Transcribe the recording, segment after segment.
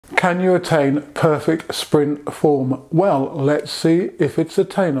Can you attain perfect sprint form? Well, let's see if it's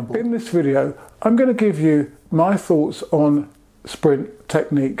attainable. In this video, I'm going to give you my thoughts on sprint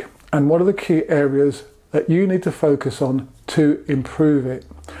technique and what are the key areas that you need to focus on to improve it.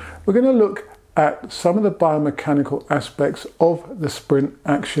 We're going to look at some of the biomechanical aspects of the sprint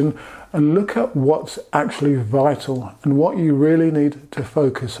action and look at what's actually vital and what you really need to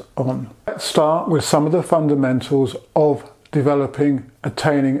focus on. Let's start with some of the fundamentals of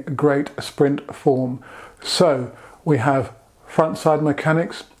attaining great sprint form. So we have front side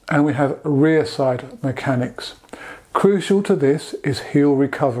mechanics and we have rear side mechanics. Crucial to this is heel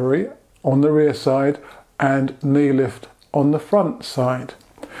recovery on the rear side and knee lift on the front side.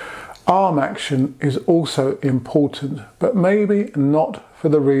 Arm action is also important, but maybe not for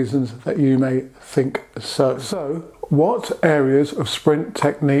the reasons that you may think so. So, what areas of sprint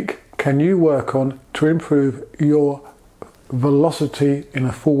technique can you work on to improve your velocity in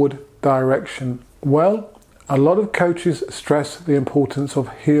a forward direction? Well, a lot of coaches stress the importance of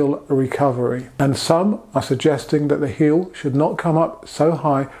heel recovery, and some are suggesting that the heel should not come up so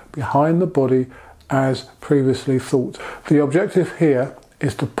high behind the body as previously thought. The objective here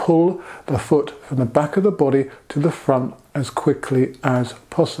is to pull the foot from the back of the body to the front as quickly as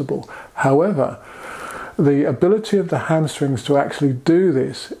possible. However, the ability of the hamstrings to actually do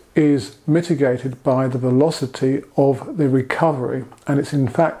this is mitigated by the velocity of the recovery, and it's in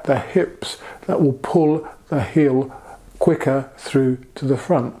fact the hips that will pull the heel quicker through to the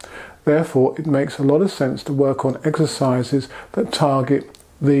front. Therefore, it makes a lot of sense to work on exercises that target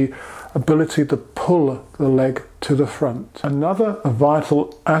the ability to pull the leg to the front. Another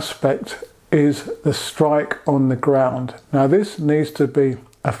vital aspect is the strike on the ground. Now this needs to be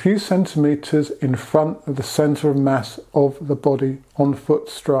a few centimeters in front of the center of mass of the body on foot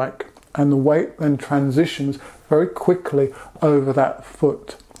strike, and the weight then transitions very quickly over that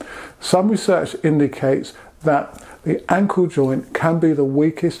foot. Some research indicates that the ankle joint can be the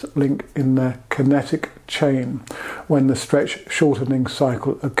weakest link in the kinetic chain when the stretch shortening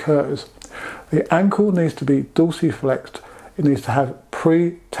cycle occurs. The ankle needs to be dorsiflexed. It needs to have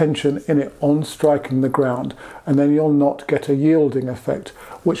pre-tension in it on striking the ground, and then you'll not get a yielding effect,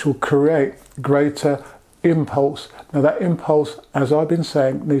 which will create greater impulse. Now that impulse, as I've been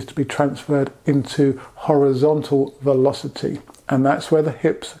saying, needs to be transferred into horizontal velocity, and that's where the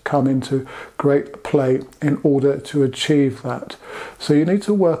hips come into great play in order to achieve that. So you need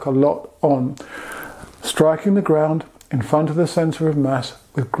to work a lot on striking the ground in front of the center of mass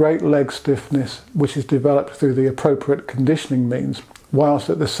with great leg stiffness, which is developed through the appropriate conditioning means, whilst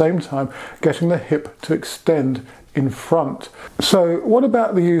at the same time getting the hip to extend in front. So what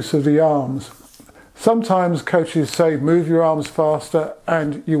about the use of the arms? Sometimes coaches say move your arms faster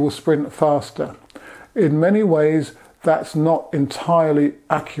and you will sprint faster. In many ways that's not entirely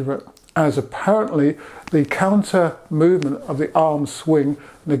accurate, as apparently the counter movement of the arm swing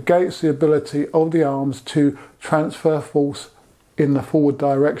negates the ability of the arms to transfer force in the forward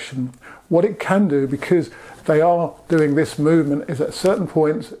direction. What it can do, because they are doing this movement, is at certain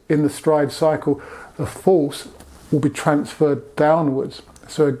points in the stride cycle the force will be transferred downwards.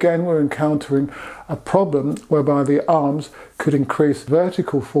 So again, we're encountering a problem whereby the arms could increase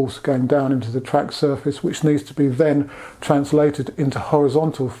vertical force going down into the track surface, which needs to be then translated into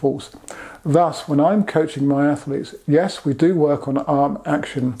horizontal force. Thus, when I'm coaching my athletes, yes, we do work on arm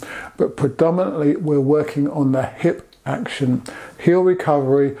action, but predominantly we're working on the hip action, heel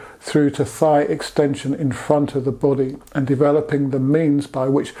recovery through to thigh extension in front of the body, and developing the means by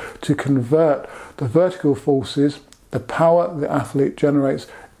which to convert the vertical forces, the power the athlete generates,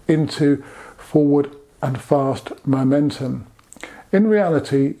 into forward and fast momentum. In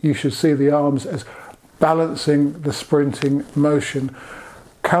reality, you should see the arms as balancing the sprinting motion,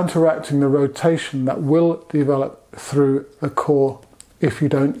 counteracting the rotation that will develop through the core if you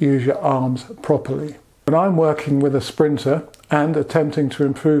don't use your arms properly. When I'm working with a sprinter and attempting to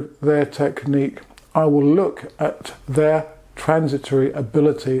improve their technique, I will look at their transitory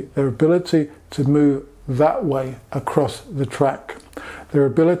ability, their ability to move that way across the track, their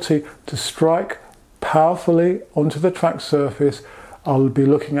ability to strike powerfully onto the track surface. I'll be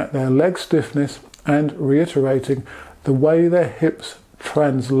looking at their leg stiffness and reiterating the way their hips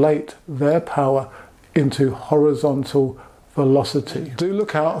translate their power into horizontal velocity. Do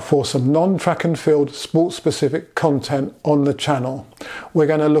look out for some non-track and field sports specific content on the channel. We're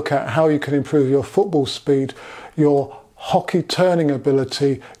going to look at how you can improve your football speed, your hockey turning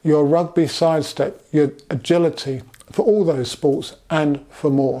ability, your rugby sidestep, your agility, for all those sports and for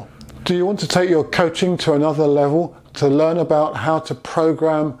more. Do you want to take your coaching to another level, to learn about how to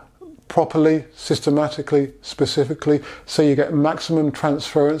program properly, systematically, specifically, so you get maximum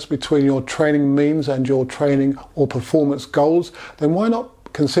transference between your training means and your training or performance goals, then why not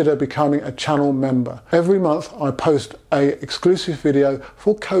consider becoming a channel member? Every month I post an exclusive video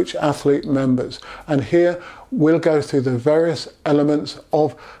for coach athlete members, and here we'll go through the various elements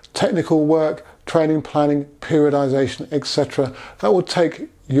of technical work, training planning, periodization, etc. that will take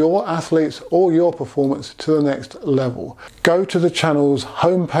your athletes or your performance to the next level. Go to the channel's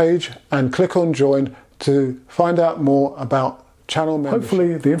homepage and click on join to find out more about channel membership.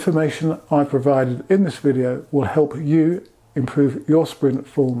 Hopefully the information I provided in this video will help you improve your sprint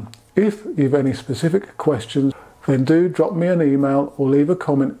form. If you have any specific questions, then do drop me an email or leave a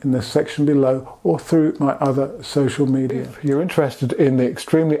comment in the section below or through my other social media. If you're interested in the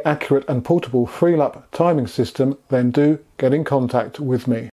extremely accurate and portable Freelap timing system, then do get in contact with me.